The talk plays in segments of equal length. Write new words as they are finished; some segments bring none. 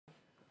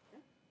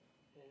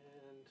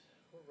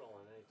We're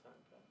rolling anytime,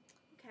 Pat.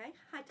 Okay.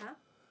 Hi, Tom.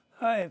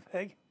 Hi,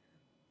 Peg.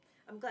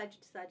 I'm glad you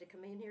decided to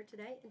come in here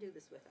today and do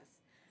this with us.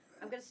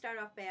 I'm going to start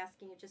off by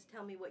asking you just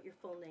tell me what your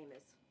full name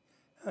is.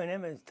 My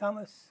name is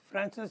Thomas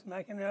Francis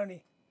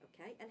McInerny.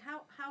 Okay. And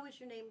how is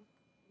your name?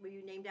 Were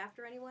you named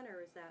after anyone,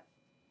 or is that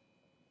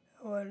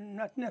Well,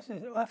 not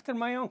necessarily. After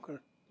my uncle,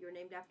 you were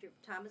named after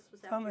Thomas?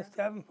 Was that Thomas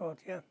Davenport,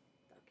 yeah.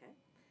 Okay.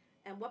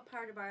 And what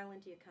part of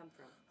Ireland do you come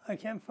from? I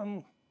came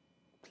from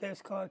a place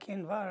called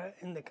Kinvara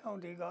in the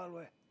county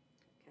Galway,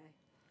 Okay.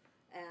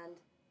 And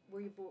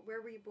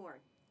where were you born?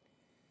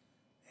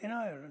 in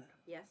Ireland.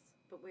 Yes,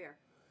 but where?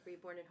 Were you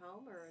born at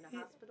home or in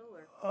a hospital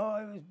or Oh,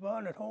 I was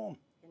born at home.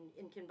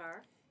 in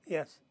Kinvara?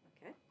 Yes.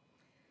 Okay.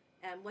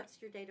 And what's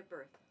your date of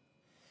birth?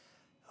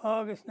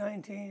 August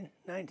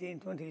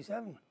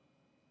 1927.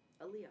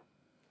 A Leo.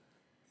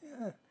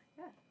 Yeah.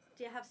 Yeah.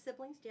 Do you have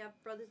siblings? Do you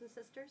have brothers and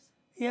sisters?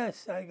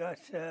 Yes, I got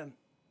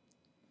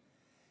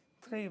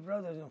 3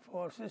 brothers and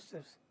 4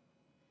 sisters.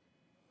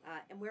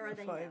 And where are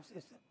they 5 now?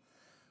 sisters.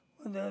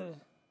 Well, there's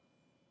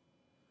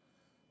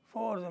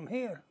 4 of them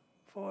here.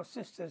 4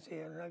 sisters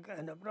here,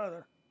 and a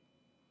brother.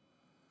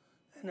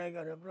 And I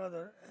got a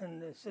brother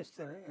and a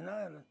sister in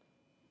Ireland.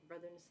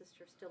 Brother and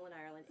sister still in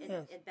Ireland.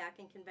 Yes. And back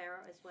in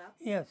Canberra as well?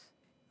 Yes,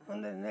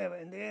 and then they were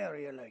in the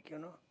area, like, you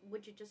know.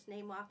 Would you just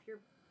name off your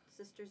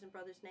sisters and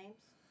brothers' names?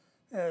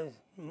 There's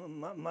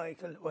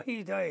Michael. Well,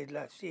 he died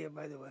last year,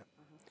 by the way.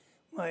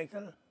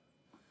 Michael,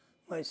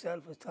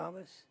 myself was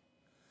Thomas,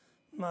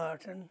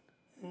 Martin,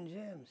 and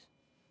James.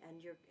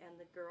 And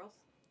the girls?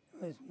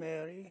 It was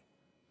Mary,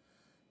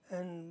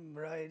 and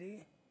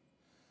Bridie,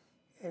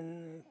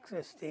 and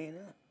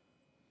Christina,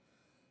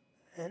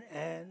 and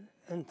Anne,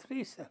 and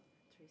Teresa.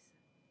 Teresa.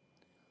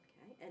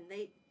 Okay.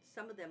 And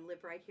some of them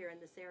live right here in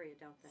this area,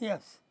 don't they?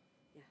 Yes,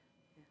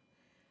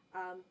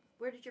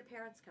 Where did your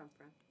parents come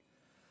from?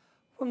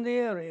 from the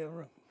area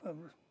of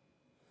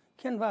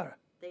Kinvara.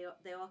 They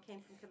all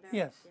came from Canberra?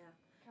 Yes. Yeah.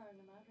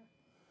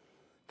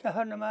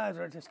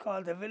 Cahernamadra, it is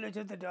called the Village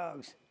of the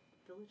Dogs.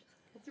 Village?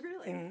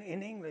 Really?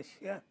 In English,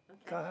 yeah.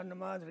 Okay.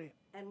 Cahernamadra.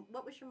 And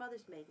what was your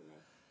mother's maiden name?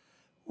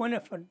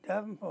 Winifred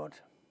Davenport.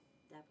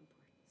 Davenport.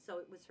 So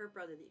it was her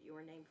brother that you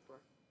were named for?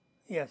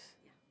 Yes.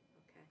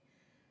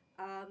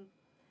 Okay.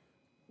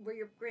 Were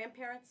your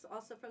grandparents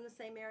also from the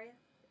same area?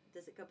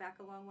 Does it go back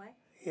a long way?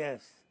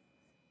 Yes.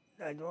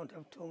 I don't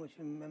have too much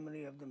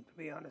memory of them, to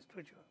be honest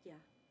with you.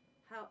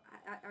 Yeah.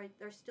 Are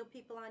there still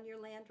people on your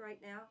land right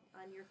now,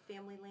 on your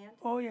family land?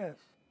 Oh, yes.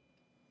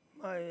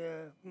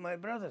 My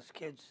brother's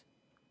kids.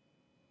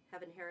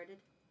 Have inherited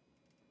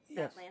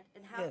Yes. that land?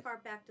 And how Yes. far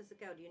back does it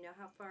go? Do you know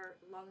how far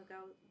long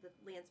ago the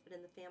land's been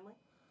in the family?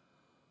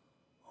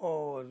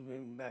 Oh, it's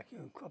been back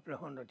a couple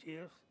of 100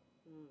 years.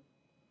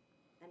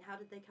 And how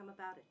did they come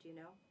about it? Do you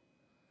know?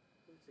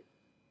 Was it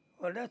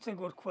Well, that's a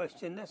good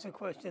question. That's a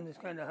question that's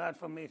kind of hard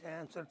for me to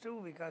answer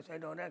too, because I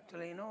don't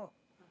actually know.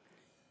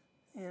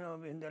 okay. You know,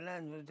 when the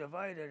land was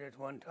divided at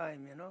one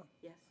time, you know.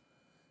 Yes.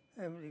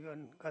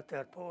 Everybody got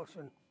their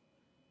portion.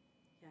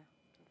 Yeah.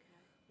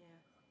 Okay.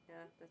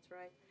 Yeah, that's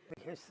right. The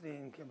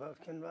history about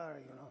Kinvara,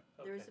 you know.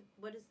 There's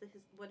what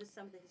is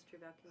some of the history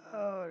about Canberra?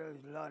 Oh,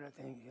 there's a lot of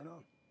things, you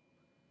know.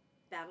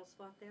 Battles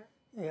fought there?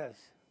 Yes.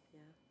 Yeah.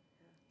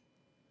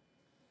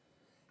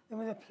 There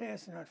was a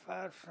place not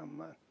far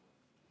from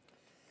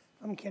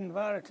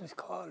Kinvara. It was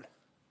called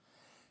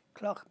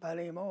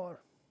Clough-Ballymore.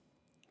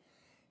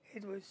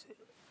 It was,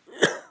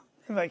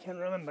 if I can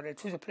remember,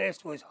 it was a place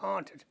that was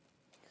haunted.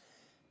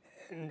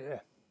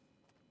 And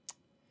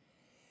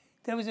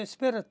there was a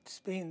spirit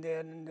being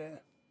there, and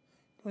it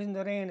was in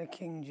the reign of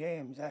King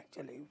James,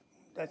 actually.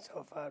 That's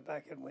how far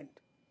back it went.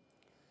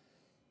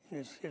 And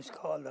it was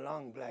called the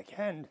Long Black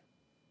Hand.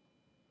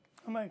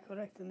 Am I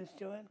correct in this,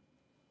 Joanne?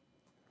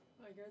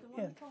 Well, you're the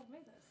one who told me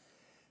this.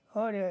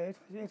 Oh yeah,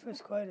 it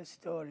was quite a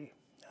story.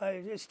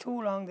 It's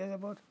too long. There's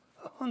about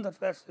 100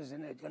 verses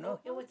in it, you know.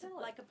 It was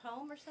like a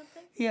poem or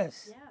something?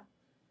 Yes, Yeah.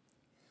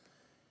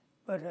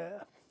 but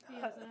He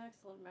has an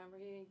excellent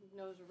memory. He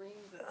knows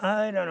reams.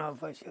 I don't know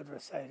if I should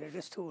recite it.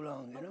 It's too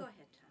long, you Oh, know. go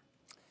ahead,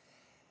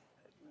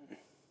 Tom.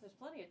 There's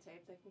plenty of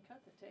tape. They can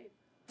cut the tape.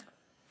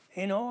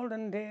 In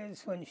olden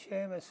days, when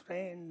Seamus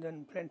reigned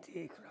and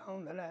plenty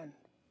crowned the land,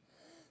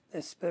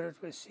 the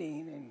spirit was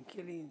seen in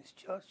Killeen's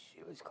church.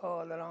 It was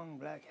called the Long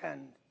Black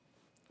Hand.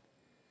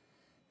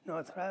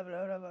 No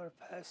traveller ever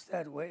passed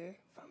that way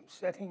from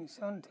setting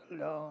sun till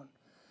dawn,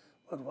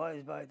 but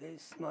was by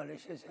this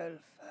malicious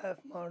elf half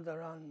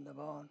murder on the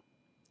bone.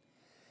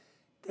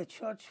 The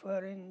church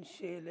wherein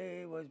she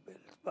lay was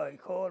built by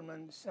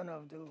Coleman, son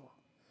of Duke.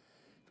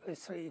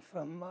 'Twas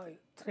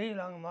 3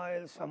 long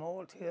miles from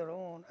Old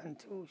Tyrone and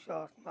 2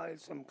 short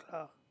miles from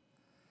Clough.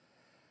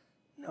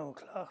 Now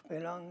Clough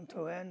belonged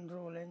to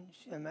Andrew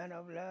Lynch, a man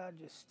of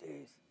large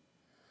estate,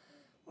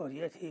 but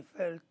yet he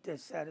felt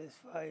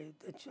dissatisfied,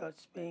 the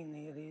church being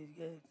near his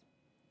gate.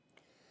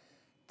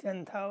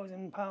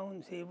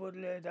 £10,000 he would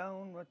lay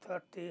down with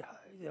 30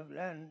 hides of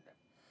land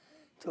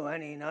to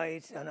any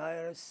knight on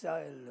Irish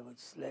soil that would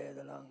slay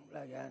the Long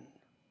Black Hand.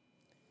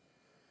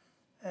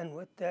 And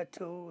with that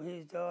too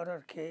his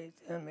daughter Kate,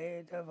 a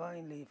maid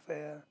divinely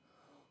fair,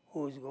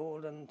 whose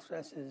golden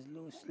tresses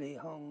loosely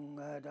hung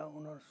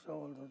down her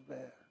shoulders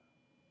bare.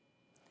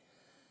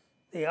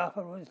 The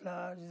offer was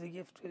large, the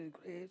gift was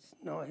great,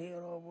 no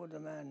hero would a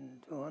man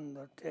to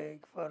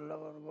undertake for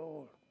love or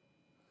gold,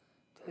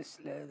 to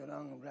slay the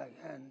long black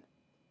hand.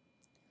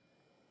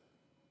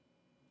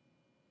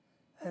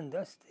 And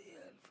thus the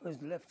elf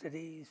was left at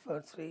ease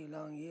for 3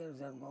 long years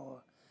or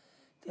more,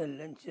 till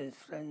Lynch's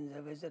friends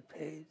a visit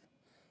paid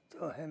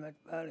to him at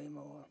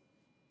Ballymore.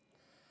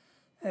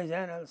 As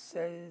Annal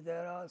says,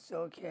 there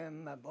also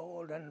came a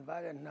bold and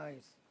valiant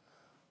knight,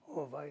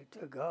 who vowed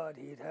to God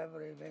he'd have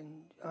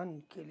revenge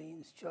on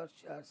Killeen's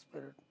churchyard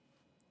spirit.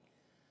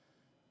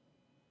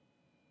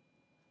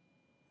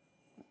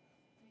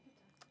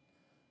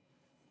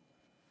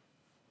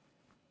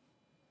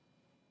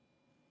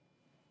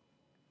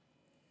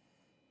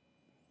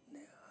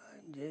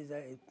 Jeez,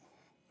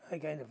 I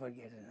kind of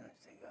forget it,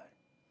 honest to God.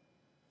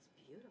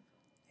 It's beautiful.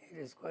 It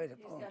is quite a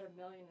He's poem. got a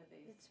million of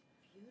these. It's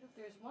beautiful.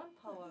 There's one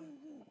poem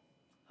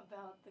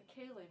about the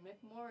Feile,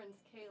 McMorrin's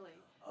Feile.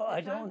 Oh,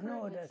 I John don't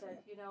know Burton had that. said,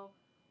 you know,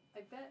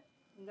 I bet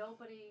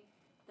nobody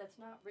that's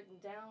not written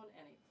down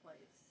any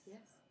place.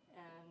 Yes.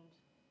 And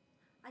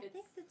I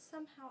think that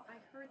somehow I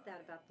heard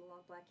that about the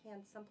long black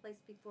hand someplace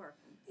before.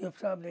 You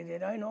probably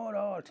did. I know it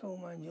all too,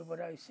 mind you,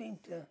 but I seem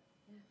to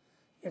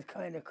get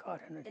kind of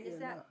caught in it And here is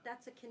now.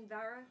 that's a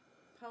Kinvara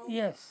poem?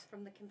 Yes.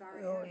 From the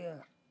Kinvara Oh,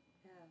 area?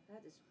 yeah. Yeah,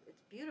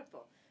 it's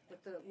beautiful.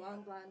 With the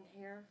long blonde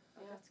hair.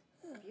 Oh, Yeah.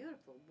 that's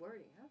beautiful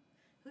wording,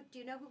 huh? Do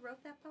you know who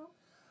wrote that poem?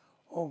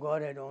 Oh,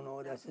 God, I don't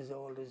know. That's as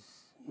old as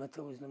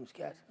Methuselah's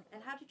cat.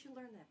 And how did you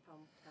learn that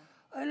poem, Tom?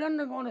 I learned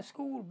to go to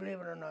school, believe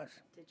it or not.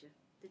 Did you?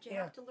 Did you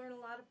Yeah. have to learn a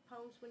lot of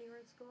poems when you were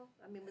in school?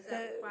 I mean, was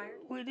that required?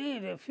 We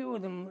did, a few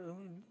of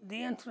them.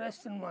 The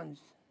interesting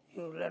ones,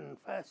 you learn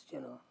fast,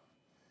 you know.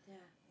 Yeah.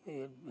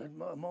 You had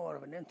more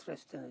of an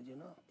interest in it, you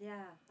know.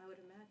 Yeah, I would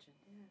imagine.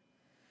 Yeah.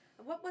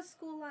 And what was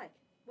school like?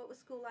 What was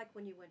school like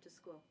when you went to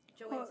school?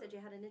 Joanne Well, said you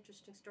had an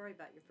interesting story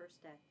about your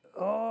first day.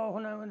 Oh,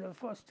 when I went the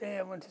first day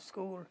I went to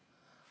school,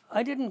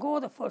 I didn't go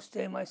the first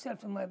day.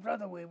 Myself and my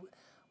brother, we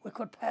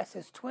could pass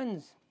as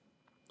twins,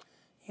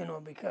 you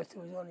know, because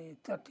there was only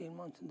 13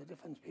 months in the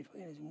difference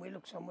between us, and we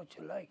looked so much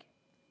alike.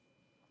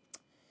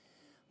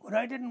 But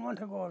I didn't want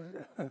to go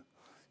to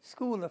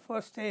school the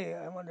first day.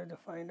 I wanted to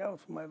find out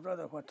from my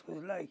brother what it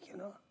was like, you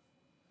know.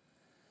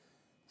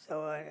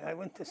 So I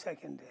went the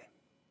second day.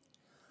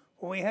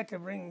 We had to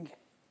bring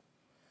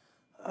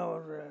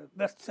our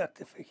birth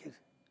certificate.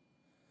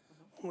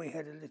 We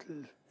had a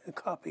little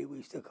copy, we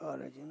used to call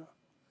it, you know.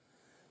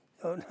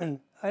 So and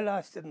I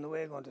lost it on the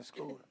way going to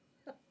school.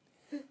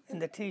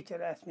 And the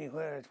teacher asked me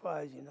where it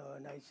was, you know,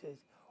 and I said,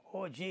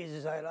 oh,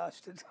 Jesus, I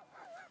lost it.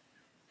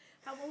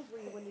 How old were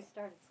you when you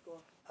started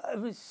school? I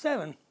was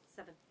 7.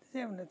 7.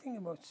 7, I think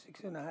about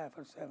 6.5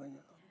 or 7, you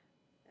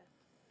know.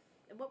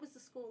 And what was the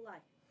school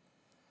like?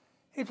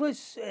 It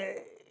was,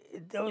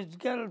 those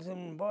girls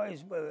and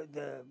boys,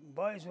 the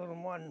boys were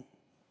in one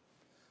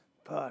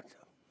part,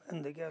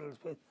 and the girls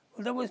were,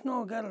 well, there was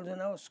no girls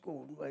in our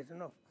school, right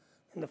enough,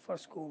 in the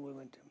first school we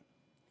went to.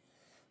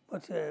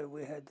 But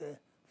we had the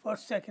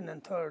first, second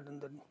and third in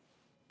the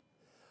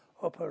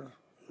upper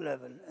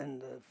level,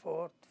 and the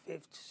 4th,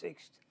 5th,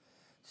 6th,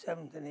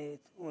 7th and 8th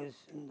was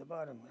in the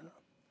bottom, you know.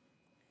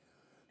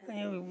 And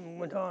you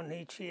went on,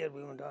 each year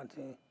we went on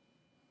to...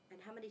 And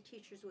how many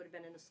teachers would have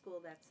been in a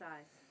school that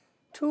size?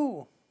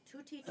 2,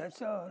 2 teachers?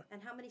 that's all.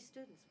 And how many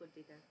students would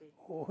be there?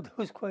 Oh, there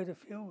was quite a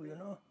few, you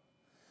know.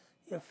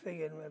 You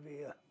figured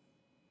maybe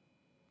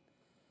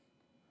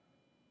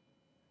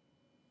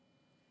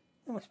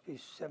there must be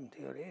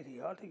 70 or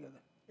 80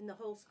 altogether. In the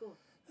whole school?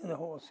 In the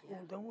whole school,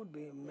 Yeah. there would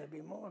be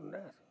maybe more than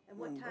that. And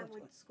what in time both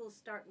would ones. school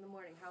start in the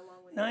morning? How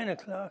long would 9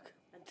 o'clock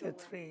Until to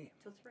when? 3.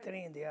 Till 3.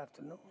 3 in the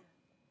afternoon.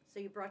 So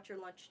you brought your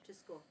lunch to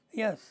school?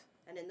 Yes,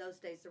 And in those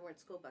days there weren't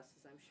school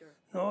buses, I'm sure.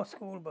 no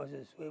school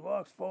buses. We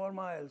walked 4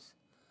 miles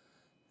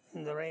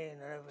in the rain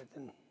and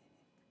everything.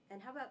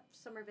 And how about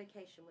summer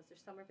vacation? Was there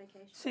summer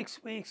vacation?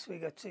 6 weeks, we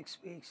got 6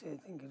 weeks, I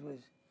think it was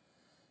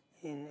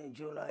in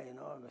July and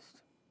August.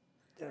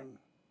 Then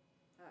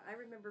I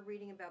remember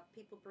reading about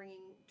people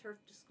bringing turf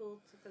to school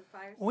for the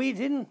fires. we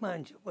didn't,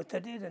 mind you, but they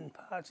did in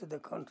parts of the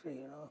country,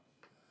 you know.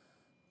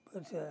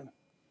 But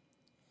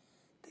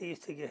they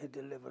used to get it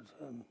delivered,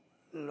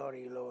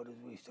 lorry load, as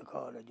we used to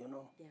call it, you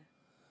know. Yeah.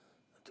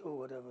 To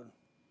whatever.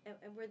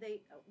 And were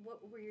they, what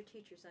were your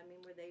teachers? I mean,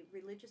 were they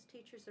religious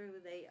teachers or were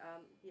they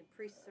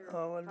priests or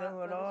Oh, well, they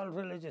were brothers? all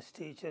religious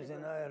teachers They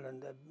in were.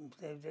 Ireland.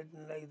 They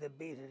didn't like, they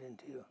beat it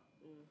into you.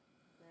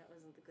 That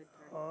wasn't the good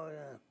part. Oh,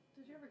 yeah.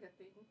 Did you ever get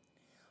beaten?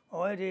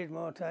 Oh, I did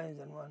more times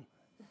than one.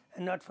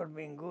 And not for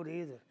being good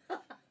either.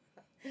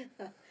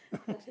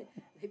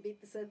 They beat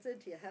the sense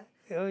into you, huh?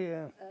 Oh,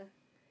 yeah.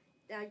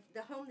 Now,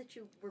 the home that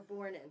you were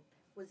born in,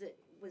 was it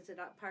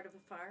part of a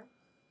farm?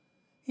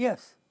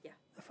 Yes. Yeah.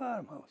 The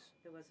farmhouse.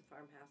 It was a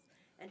farmhouse.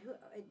 And who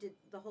did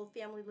the whole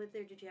family live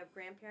there? Did you have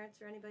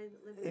grandparents or anybody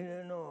that lived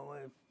there? No,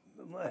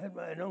 I had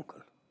my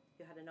uncle.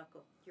 You had an uncle,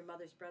 your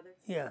mother's brother?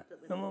 Yeah,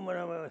 that lived no,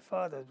 my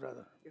father's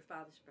brother. Your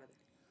father's brother.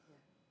 Yeah.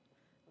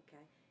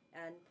 Okay.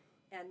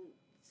 And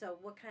so,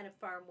 what kind of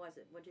farm was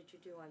it? What did you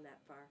do on that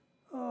farm?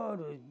 Oh, it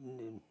was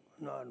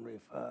an ordinary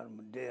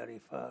farm,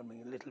 dairy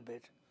farming a little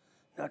bit.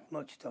 Not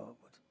much though,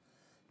 but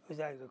it was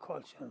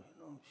agriculture,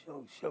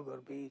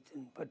 sugar beet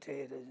and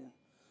potatoes and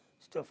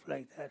stuff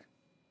like that.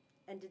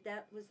 And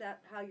was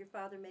that how your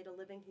father made a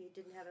living? He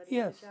didn't have any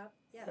Yes. other job?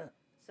 Yeah.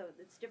 So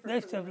it's different.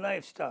 Nice to have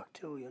livestock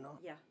too,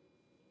 Yeah.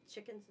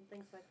 Chickens and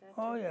things like that?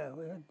 Oh too? yeah,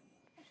 we had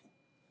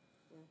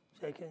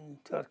chickens,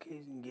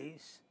 turkeys and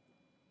geese.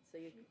 So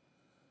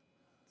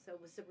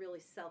it was a really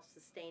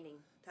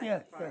self-sustaining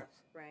type of farm.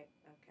 Yes. Right,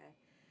 okay.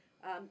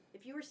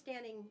 If you were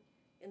standing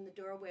in the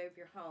doorway of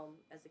your home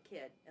as a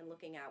kid and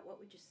looking out, what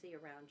would you see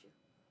around you?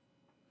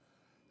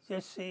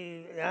 Just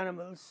see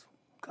animals,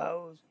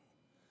 cows,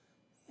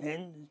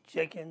 hens,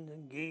 chickens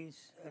and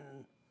geese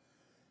and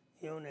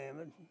you name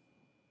it.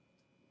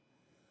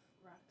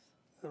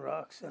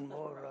 Rocks and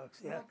more rocks,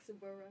 yeah. Rocks and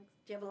more rocks.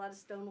 Do you have a lot of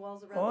stone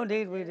walls around? Oh,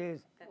 indeed we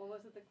did. What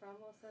was it that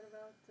Cromwell said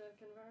about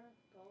Kinvara,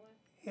 Galway?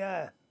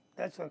 Yeah,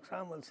 that's what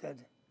Cromwell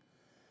said.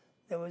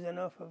 There wasn't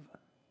enough of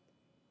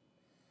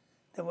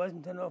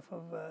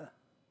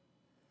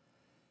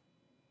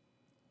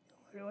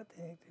what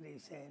the heck did he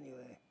say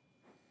anyway?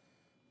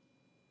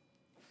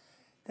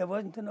 There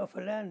wasn't enough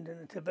of land in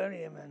it to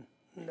bury him in,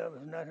 and there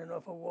was not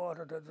enough of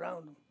water to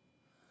drown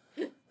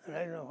him. And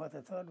I don't know what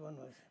the third one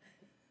was.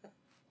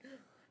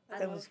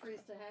 There was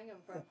trees to hang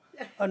him from.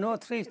 Oh, no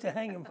trees to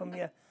hang him from,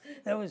 yeah.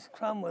 That was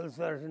Cromwell's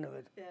version of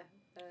it.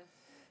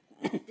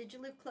 Yeah. Did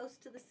you live close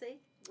to the sea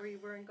where you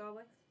were in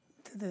Galway?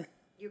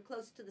 You're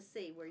close to the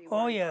sea where you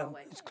were in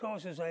Galway. As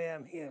close as I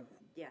am here.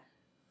 Yeah.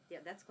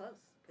 Yeah, that's close.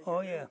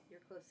 Yeah. You're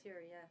close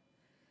here, yeah.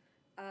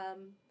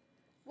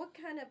 What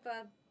kind of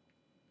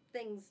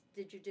things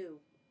did you do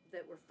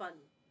that were fun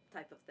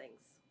type of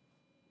things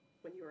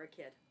when you were a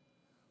kid?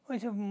 I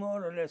think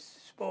more or less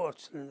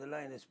sports, in the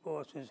line of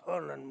sports, was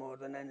hurling more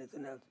than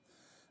anything else.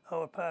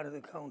 Our part of the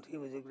county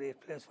was a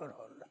great place for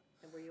hurling.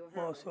 And were you a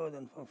hurler? More so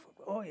than for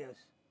football. Oh,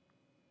 yes.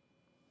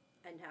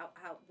 And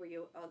how were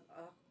you a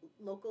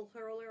local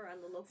hurler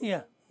on the local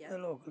team? Yeah, the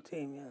local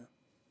team, yeah.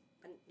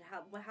 And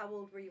how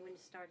old were you when you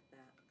started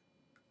that?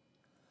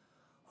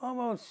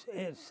 Almost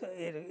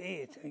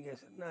eight, I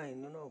guess, at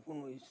 9.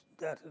 When we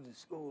started the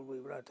school, we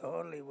brought the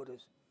hurley with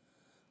us.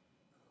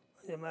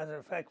 As a matter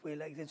of fact, we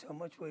liked it so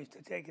much we used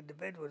to take it to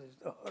bed with us,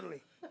 the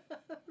hurley.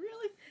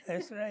 Really?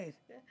 That's right.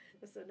 Yeah.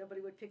 So nobody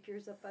would pick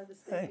yours up by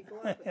mistake and go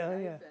up with it. Oh, I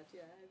yeah. bet.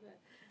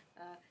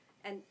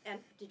 And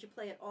did you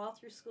play it all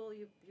through school?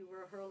 You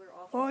were a hurler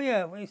all through school?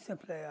 Yeah, we used to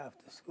play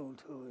after school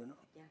too,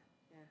 Yeah,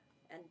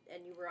 yeah.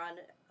 And you were on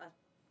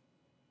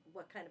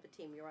what kind of a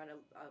team? You were on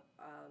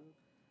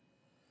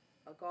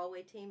a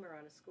Galway team or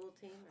on a school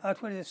team?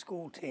 That was a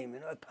school team,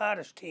 a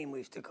parish team we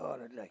used to call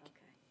it, like.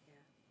 Okay,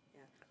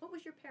 yeah. What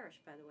was your parish,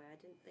 by the way? I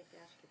didn't think to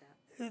ask you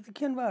that. The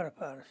Kinvara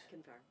parish.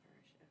 Kinvara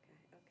parish,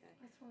 okay.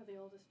 That's one of the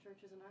oldest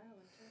churches in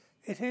Ireland, too.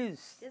 It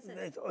is. Is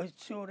it? It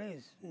sure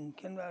is. In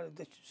Kinvara,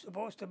 it's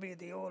supposed to be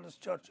the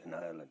oldest church in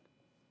Ireland.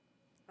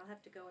 I'll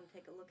have to go and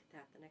take a look at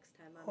that the next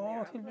time I'm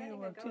there.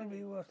 It'll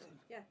be worth it.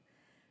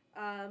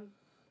 Yeah.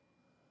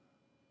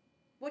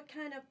 What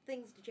kind of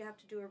things did you have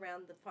to do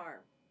around the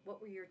farm?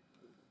 What were your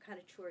kind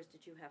of chores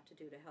did you have to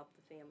do to help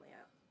the family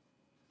out?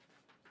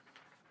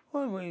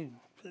 Well, we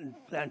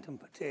planted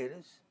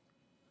potatoes,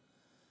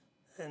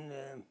 and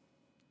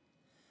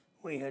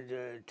we had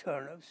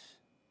turnips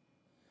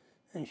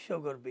and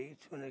sugar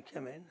beets when it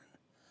came in.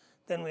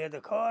 Then we had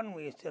the corn.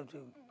 We used to have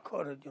to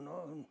cut it,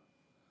 and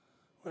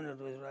when it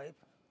was ripe,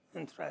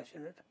 and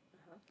thrashing it,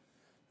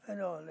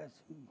 and all that.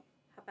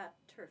 How about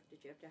turf?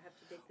 Did you have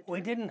to dig the turf?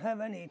 We didn't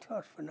have any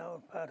turf in our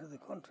part of the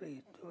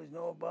country. There was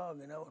no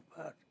bog in our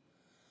part.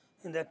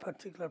 In that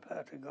particular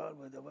part of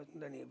Galway, there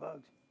wasn't any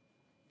bogs.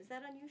 Is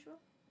that unusual?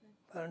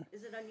 Pardon?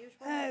 Is it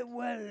unusual?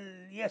 Well,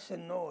 yes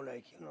and no,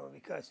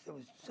 because there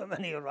was so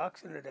many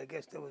rocks in it, I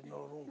guess there was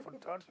no room for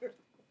turf.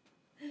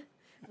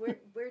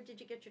 Where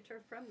did you get your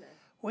turf from then?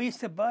 We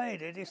used to buy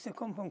it. It used to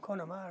come from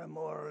Connemara,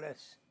 more or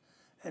less,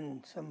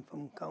 and some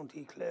from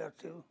County Clare,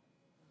 too.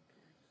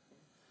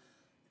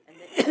 And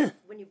then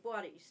when you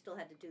bought it, you still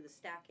had to do the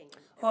stacking.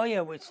 Oh,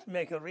 yeah, we'd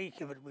make a reek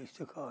of it, we used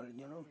to call it,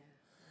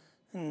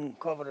 and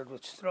cover it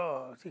with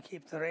straw to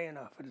keep the rain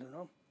off it,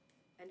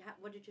 And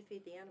what did you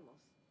feed the animals?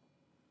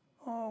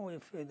 Oh, we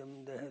fed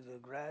them. They had the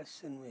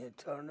grass, and we had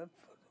turnip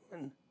for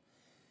them,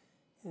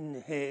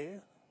 and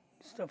hay,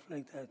 stuff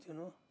like that,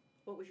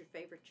 What was your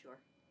favorite chore?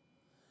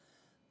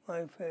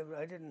 My favorite?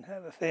 I didn't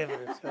have a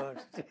favorite chore,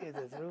 to tell you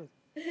the truth.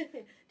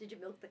 Did you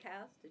milk the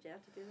cows? Did you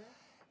have to do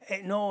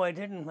that? No, I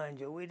didn't, mind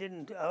you. We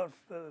didn't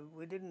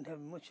have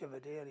much of a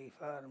dairy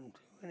farm.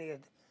 We only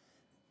had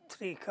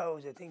 3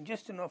 cows, I think,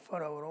 just enough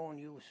for our own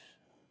use.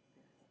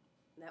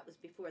 And that was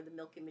before the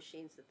milking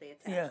machines that they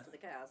attached to the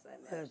cows, I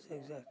imagine.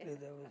 That's exactly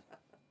that was.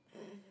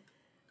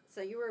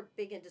 So you were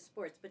big into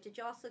sports, but did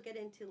you also get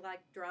into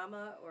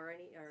drama or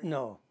any? Or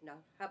no. No.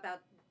 How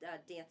about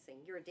dancing?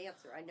 You're a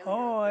dancer. I know. Oh,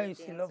 you're a I great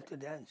used to dancer. love to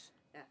dance.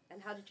 Yeah.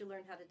 And how did you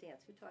learn how to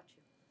dance? Who taught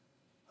you?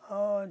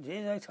 Oh,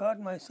 geez, I taught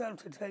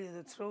myself, to tell you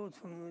the truth.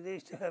 When they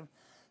used to have,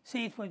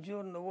 see, it was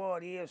during the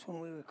war years when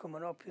we were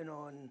coming up, you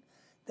know, and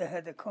they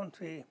had the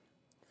country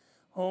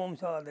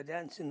homes, all the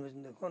dancing was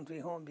in the country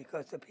home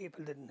because the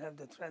people didn't have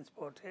the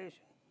transportation.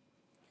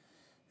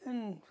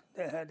 And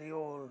they had the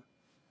old,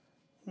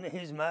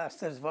 his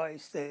master's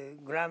voice, the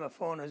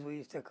gramophone as we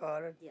used to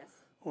call it, Yes.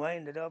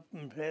 wind it up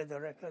and play the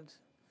records.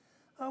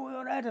 Oh, we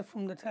were at it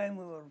from the time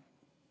we were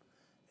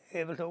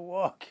able to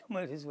walk, you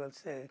might as well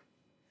say.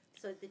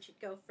 So did you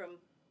go from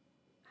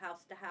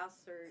house to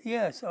house, or?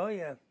 Yes, oh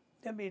yeah.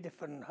 There'd be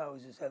different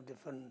houses have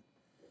different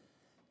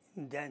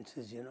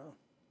dances, you know.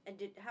 And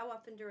how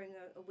often during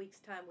a week's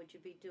time would you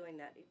be doing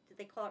that? Did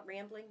they call it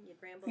rambling? You'd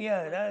ramble?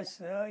 Yeah,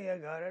 oh yeah,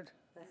 got it.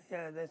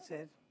 Yeah, that's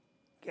it.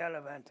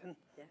 Gallivanting.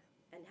 Yeah.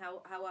 And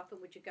how often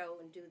would you go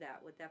and do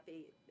that? Would that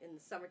be in the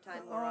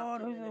summertime more Oh,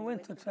 often? it was than in the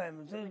winter? winter time.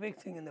 It was a big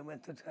thing in the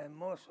winter time,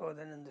 more so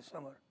than in the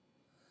summer.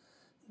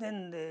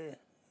 Then the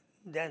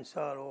dance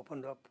hall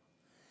opened up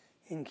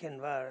in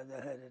Kinvara. They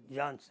had it,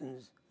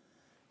 Johnson's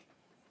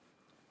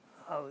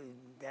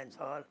dance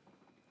hall.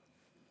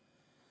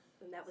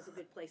 And that was a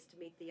good place to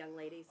meet the young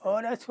ladies.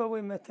 Oh, that's where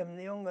we met them,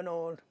 the young and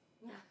old.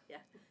 Yeah.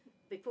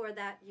 Before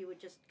that, you would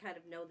just kind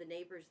of know the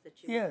neighbors that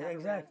you Yeah, would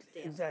have around to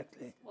dance.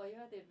 exactly. Well, you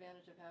had the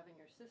advantage of having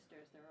your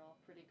sisters. They were all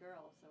pretty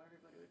girls, so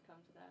everybody would come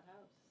to that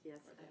house. Yes,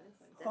 for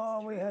dancing. that's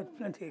Oh, we true. had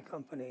plenty of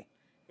company.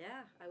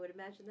 Yeah, I would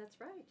imagine that's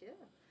right. Yeah,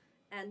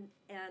 and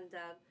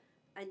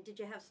did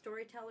you have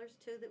storytellers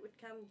too that would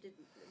come?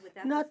 Would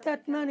that be Not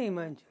that something many,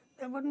 mind you.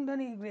 There wasn't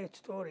any great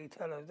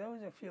storytellers. There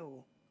was a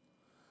few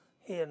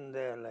here and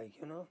there, like,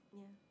 you know. Yeah,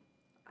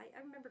 I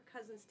remember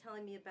cousins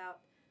telling me about,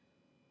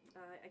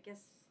 I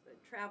guess,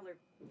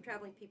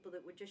 traveling people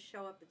that would just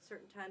show up at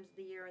certain times of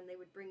the year, and they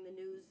would bring the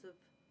news of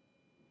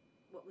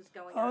what was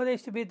going on. Oh, they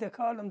used to be, they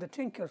called them the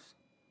Tinkers.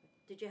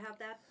 Did you have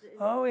that?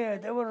 Oh, yeah,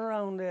 they were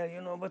around there,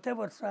 you know, but they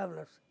were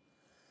travellers.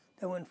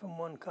 They went from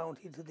one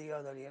county to the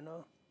other, you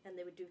know. And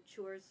they would do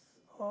chores.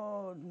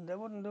 Oh, they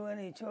wouldn't do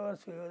any chores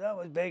for you. That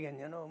was begging,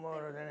 you know,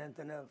 more than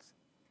anything else.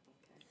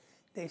 Okay.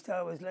 They used to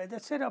always, like,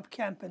 they'd set up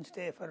camp and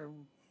stay for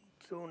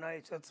 2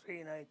 nights or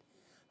 3 nights.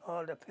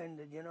 All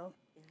depended, you know.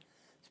 Yeah.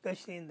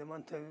 Especially in the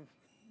month of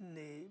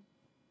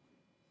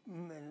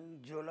in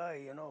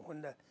July, you know,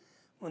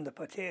 when the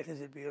potatoes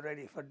would be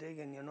ready for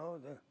digging, you know.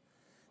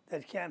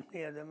 They'd camp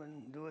near them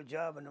and do a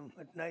job on them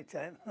at night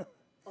time.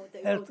 Oh,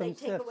 they Help take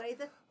themselves. away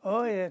the.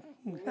 Oh, yeah,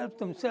 help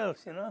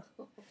themselves, you know.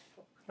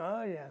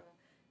 Oh, yeah.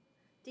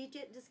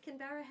 Does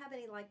Kinvara have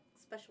any like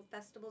special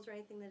festivals or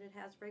anything that it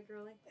has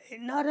regularly?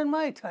 Not in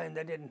my time,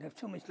 they didn't have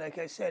too much. Like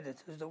I said,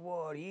 it was the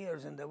war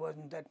years and there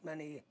wasn't that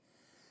many.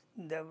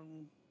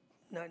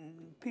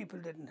 People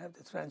didn't have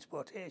the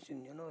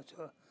transportation, you know,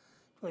 so it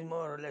was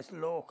more or less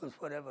locals,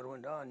 whatever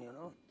went on, you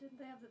know. Didn't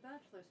they have the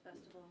Bachelor's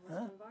Festival in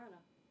Western Varna?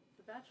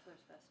 The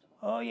Bachelor's Festival.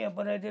 Oh, yeah,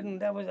 but I didn't,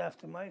 that was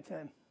after my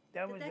time.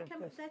 That Did was that the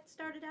come? first- That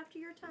started after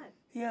your time.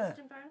 Yeah.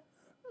 Western Varna?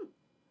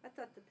 I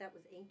thought that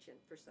was ancient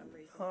for some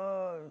reason.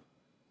 Oh,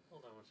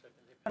 Hold on one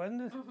second.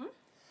 wasn't it? Mm-hmm.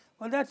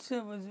 Well, that's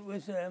it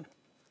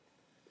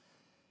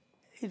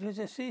was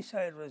a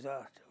seaside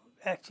resort.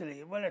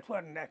 Actually, well, it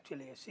wasn't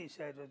actually a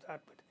seaside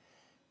resort, but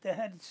they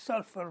had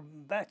sulphur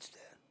baths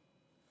there.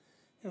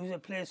 It was a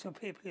place where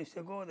people used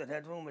to go that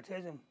had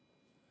rheumatism.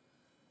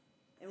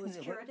 It was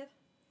Yeah, curative.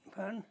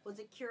 Pardon? Was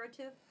it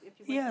curative? If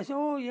you went Yes,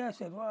 oh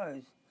yes, it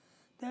was.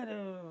 They had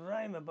a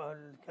rhyme about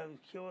it called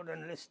Cured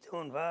and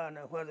Listone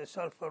Varna, where the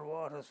sulphur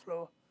waters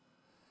flow.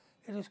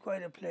 It was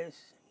quite a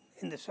place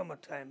in the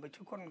summertime, but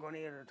you couldn't go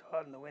near it at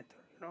all in the winter,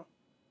 you know.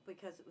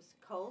 because it was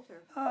cold,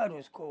 or Ah, it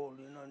was cold,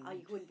 you know.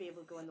 you wouldn't be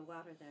able to go in the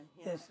water then.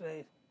 Yeah. That's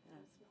right.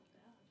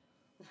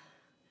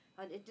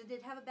 Did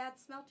it have a bad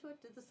smell to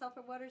it? Did the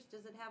sulfur waters?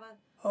 Does it have a?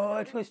 Oh,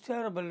 it was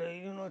terrible,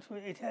 you know.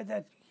 It had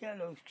that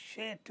yellow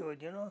shade to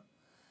it, you know.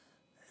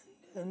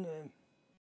 And